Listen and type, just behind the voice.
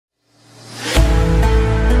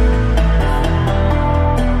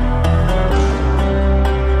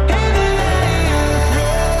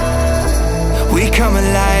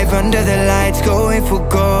for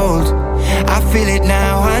gold. I feel it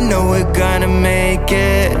now, I know we're gonna make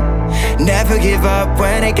it. Never give up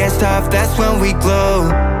when it gets tough, that's when we glow.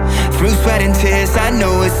 Through sweat and tears, I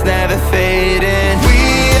know it's never fading. We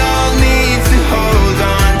all need to hold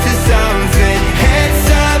on to something. Heads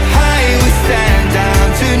up high, we stand down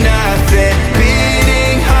to nothing.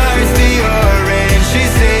 Beating hearts, the orange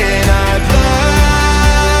is in our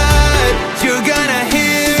blood. You're gonna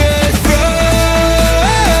hear us roar.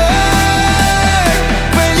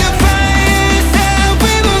 When your fire's out,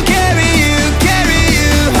 we will carry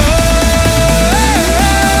you home.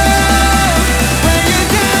 When you're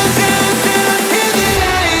down, down, down, hear the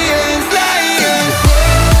lions, lions.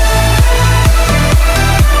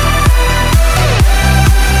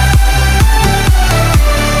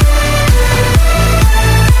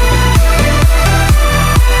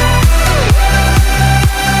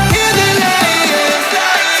 Hear the lions,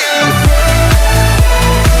 lions.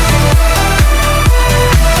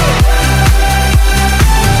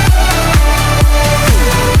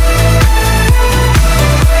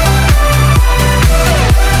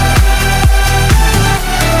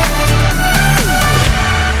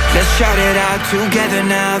 Let's shout it out together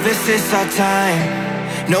now, this is our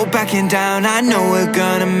time. No backing down, I know we're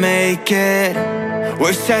gonna make it.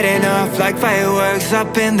 We're setting off like fireworks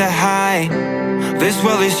up in the high. This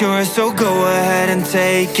world is yours, so go ahead and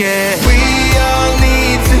take it. We all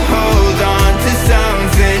need to hold on to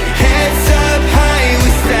something.